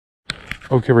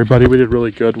Okay, everybody, we did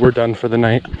really good. We're done for the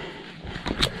night.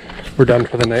 We're done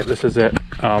for the night. This is it.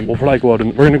 We'll probably go out.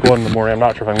 We're going to go out in the morning. I'm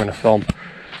not sure if I'm going to film.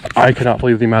 I cannot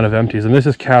believe the amount of empties, and this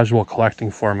is casual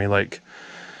collecting for me. Like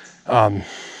in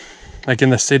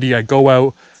the city, I go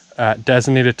out at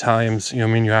designated times. You know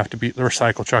what I mean? You have to be, the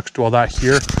recycle trucks do all that.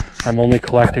 Here, I'm only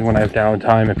collecting when I have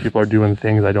downtime and people are doing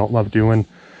things I don't love doing.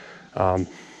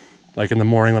 Like in the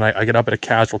morning when I get up at a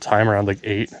casual time around like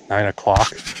 8, 9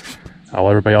 o'clock. While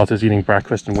everybody else is eating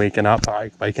breakfast and waking up,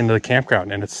 I bike into the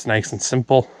campground, and it's nice and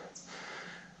simple.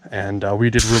 And we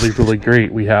did really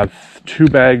great. We have 2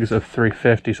 bags of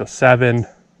 350, so 7,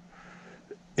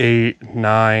 8,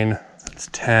 9, that's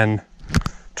 10,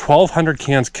 1,200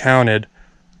 cans counted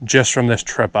just from this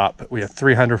trip up. We have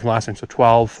 300 from last time, so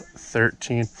 12,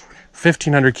 13,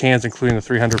 1,500 cans, including the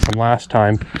 300 from last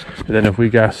time. And then if we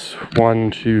guess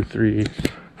 1, 2, 3,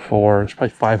 4, there's probably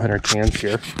 500 cans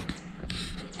here.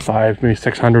 5, maybe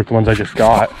 600 with the ones I just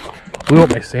got. Blew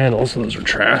up my sandals, so those are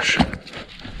trash.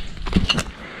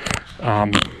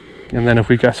 And then if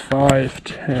we guess 5,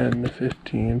 10,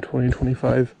 15, 20,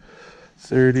 25,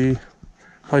 30,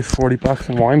 probably 40 bucks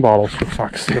in wine bottles, for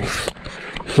fuck's sake.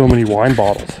 So many wine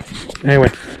bottles. Anyway,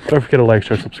 don't forget to like,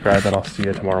 share, subscribe, and I'll see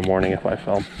you tomorrow morning if I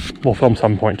film. We'll film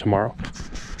some point tomorrow.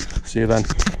 See you then.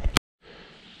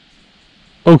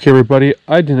 Okay, everybody,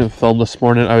 I didn't film this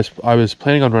morning. I was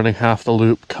planning on running half the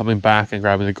loop, coming back and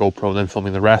grabbing the GoPro and then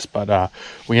filming the rest, but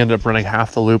we ended up running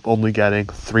half the loop, only getting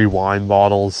 3 wine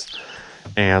bottles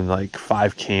and like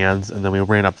 5 cans, and then we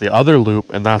ran up the other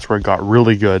loop, and that's where it got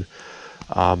really good.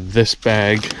 This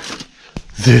bag,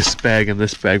 and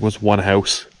this bag was one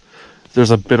house. There's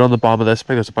a bit on the bottom of this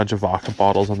bag. There's a bunch of vodka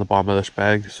bottles on the bottom of this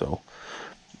bag, so,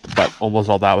 but almost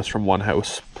all that was from one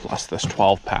house, plus this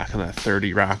 12 pack and that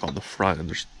 30 rack on the front, and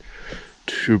there's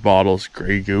 2 bottles,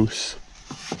 Grey Goose,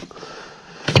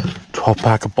 12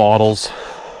 pack of bottles.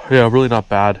 Yeah, really not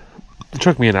bad. It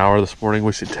took me an hour this morning.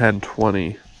 We see 10,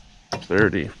 20,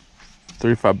 30,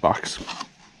 35 bucks.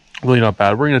 Really not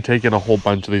bad. We're going to take in a whole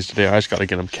bunch of these today. I just got to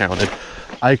get them counted.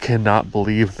 I cannot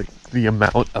believe the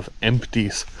amount of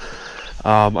empties.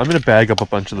 I'm going to bag up a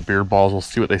bunch of the beer balls. We'll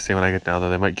see what they say when I get down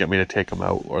there. They might get me to take them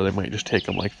out, or they might just take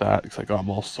them like that because I got them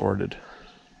all sorted.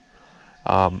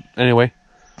 Anyway,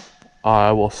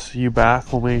 I will see you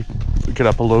back when we get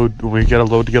a load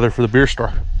together for the beer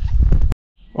store.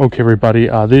 Okay, everybody,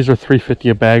 these are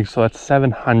 $3.50 a bag, so that's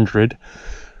 700,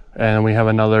 and we have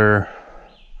another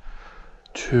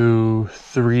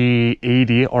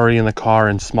 380 already in the car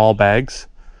in small bags.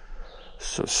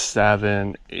 So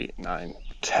 7, 8, 9,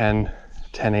 10,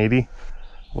 1080,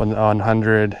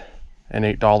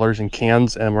 $108 in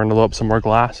cans, and we're gonna load up some more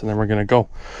glass, and then we're gonna go.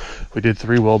 We did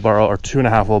 3 wheelbarrow or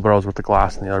 2.5 wheelbarrows worth of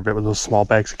glass, and the other bit with those small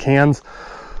bags of cans.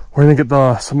 We're gonna get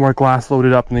some more glass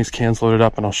loaded up and these cans loaded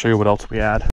up, and I'll show you what else we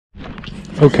add.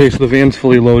 Okay, so the van's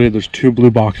fully loaded. There's 2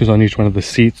 blue boxes on each one of the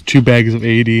seats, 2 bags of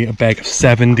 80, a bag of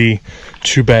 70,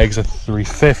 2 bags of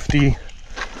 350,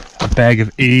 a bag of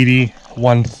 80,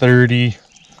 130,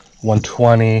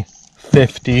 120,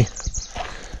 50,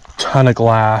 ton of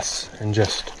glass, and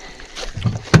just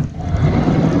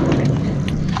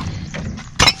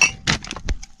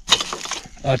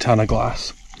a ton of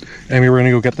glass. And we were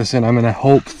gonna go get this in. I'm gonna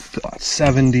hope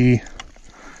 70,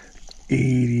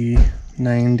 80,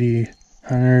 90,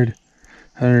 100,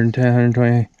 110,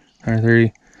 120, 130,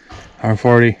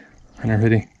 140,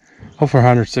 150. Hope for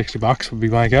 160 bucks would be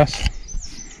my guess.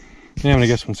 Yeah, I'm gonna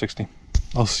guess 160.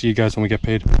 I'll see you guys when we get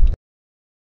paid.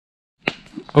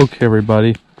 Okay,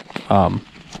 everybody,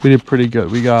 we did pretty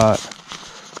good. We got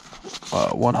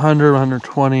 100,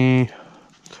 120,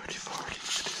 30, 40,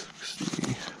 50,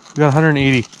 60. We got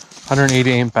 180.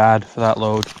 180 ain't bad for that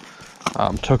load.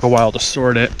 Took a while to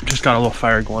sort it. Just got a little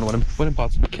fire going. Went and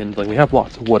bought some kindling. We have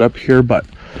lots of wood up here, but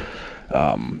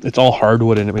it's all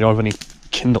hardwood and we don't have any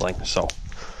kindling, so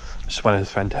just went and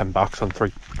spent 10 bucks on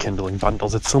 3 kindling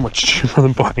bundles. It's so much cheaper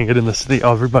than buying it in the city.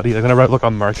 Everybody, whenever I look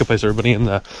on Marketplace, everybody in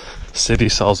the city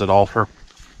sells it all for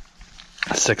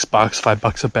 6 bucks, 5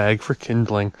 bucks a bag for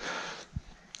kindling,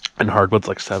 and hardwood's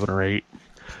like 7 or 8.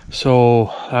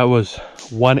 So that was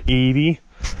 180,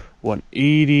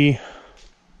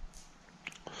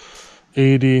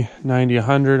 80, 90,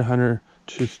 100, 100,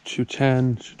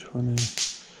 210, 220.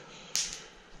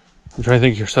 I'm trying to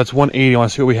think here. So that's 180. I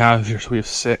want to see what we have here. So we have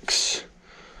 6.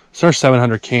 So there's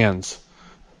 700 cans.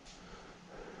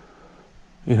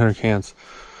 800 cans.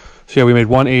 So yeah, we made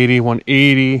 180,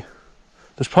 180.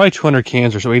 There's probably 200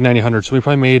 cans or so, 80, 90, 100. So we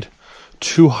probably made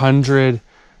 $270.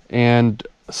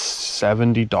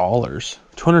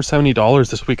 $270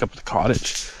 this week up at the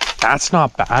cottage. That's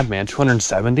not bad, man.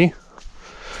 270.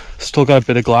 Still got a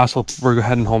bit of glass. We're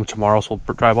heading home tomorrow, so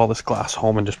we'll drive all this glass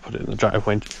home and just put it in the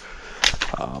driveway.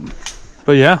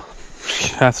 But yeah,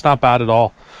 that's not bad at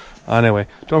all. Anyway,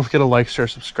 don't forget to like, share,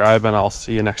 subscribe, and I'll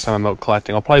see you next time I'm out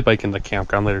collecting. I'll probably bike in the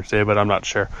campground later today, but I'm not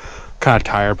sure. Kind of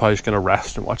tired. Probably just gonna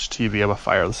rest and watch TV. Have a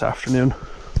fire this afternoon.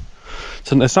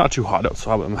 So it's not too hot out,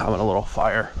 so I'm having a little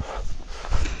fire.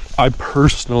 I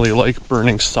personally like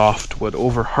burning softwood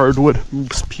over hardwood.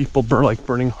 Most people like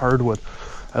burning hardwood.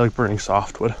 I like burning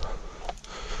softwood.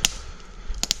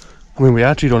 I mean, we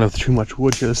actually don't have too much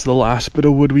wood here. This is the last bit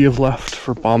of wood we have left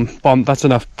for bomb. That's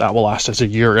enough. That will last us a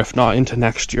year, if not into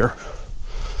next year.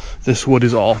 This wood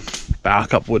is all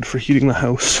backup wood for heating the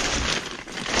house.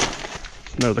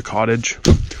 No, the cottage.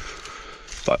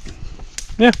 But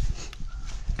yeah,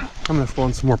 I'm gonna throw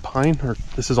in some more pine, or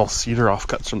this is all cedar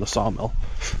offcuts from the sawmill.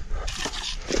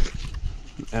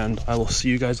 And I will see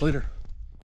you guys later.